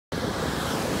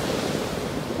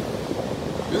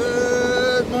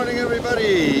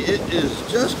everybody. It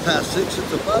is just past 6.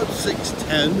 It's about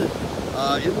 6:10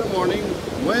 in the morning,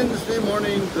 Wednesday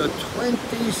morning, the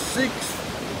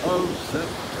 26th of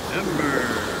September.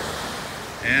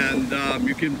 And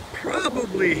you can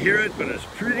probably hear it, but it's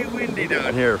pretty windy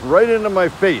down here, right into my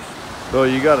face. So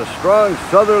you got a strong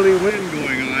southerly wind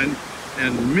going on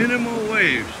and minimal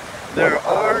waves. There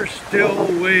are still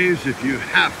waves if you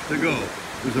have to go.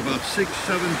 There's about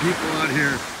 6-7 people out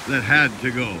here that had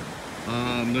to go.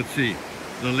 Let's see.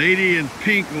 The lady in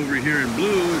pink over here in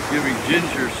blue is giving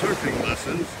Ginger surfing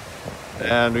lessons.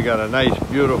 And we got a nice,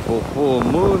 beautiful full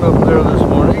moon up there this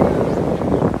morning.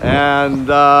 And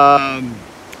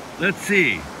let's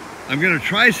see. I'm going to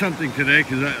try something today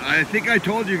because I think I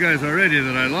told you guys already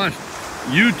that I lost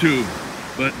YouTube.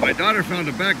 But my daughter found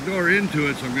a back door into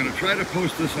it, so I'm going to try to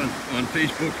post this on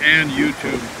Facebook and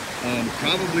YouTube.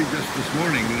 Probably just this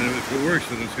morning, and if it works,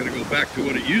 then it's going to go back to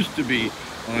what it used to be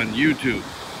on YouTube.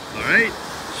 All right,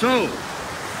 so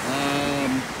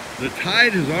the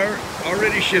tide has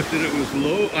already shifted. It was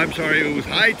it was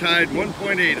high tide,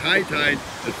 1.8 high tide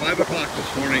at 5 o'clock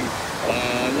this morning.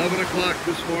 11 o'clock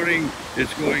this morning,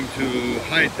 it's going to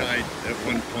high tide at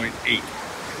 1.8.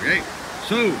 Okay,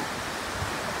 so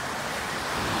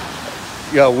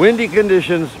yeah, windy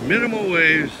conditions, minimal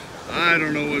waves. I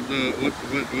don't know what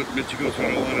Michiko's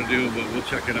going to want to do, but we'll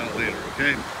check it out later,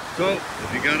 okay? So,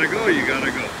 if you gotta go, you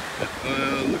gotta go.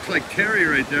 Looks like Terry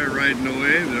right there riding a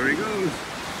wave. There he goes.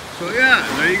 So yeah,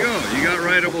 there you go. You got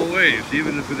rideable waves,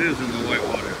 even if it is in the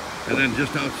whitewater. And then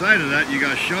just outside of that, you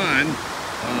got Sean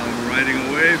riding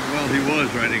a wave. Well, he was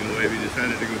riding a wave. He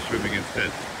decided to go swimming instead.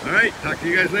 All right, talk to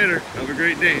you guys later. Have a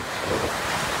great day.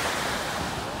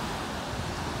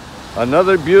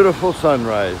 Another beautiful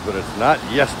sunrise, but it's not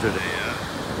yesterday.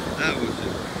 That was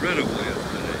incredible.